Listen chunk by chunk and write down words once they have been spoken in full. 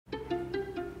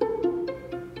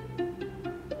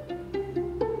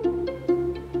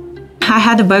I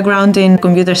had a background in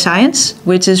computer science,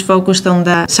 which is focused on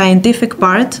the scientific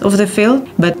part of the field,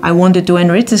 but I wanted to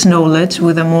enrich this knowledge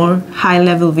with a more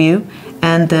high-level view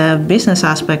and the business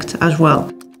aspect as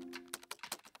well.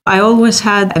 I always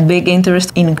had a big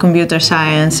interest in computer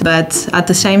science, but at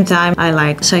the same time I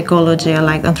liked psychology, I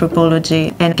liked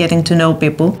anthropology and getting to know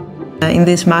people. In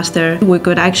this master, we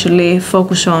could actually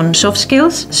focus on soft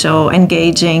skills, so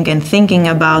engaging and thinking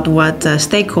about what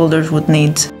stakeholders would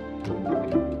need.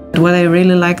 What I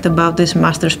really liked about this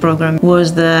master's program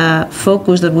was the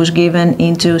focus that was given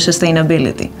into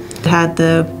sustainability. It had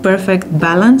the perfect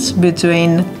balance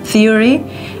between theory,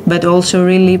 but also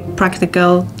really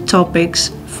practical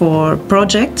topics for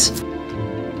projects.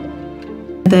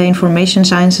 The information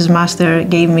sciences master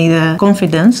gave me the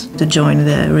confidence to join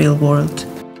the real world.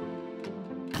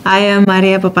 I am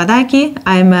Maria Papadaki,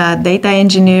 I'm a data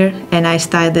engineer and I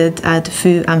studied at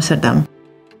VU Amsterdam.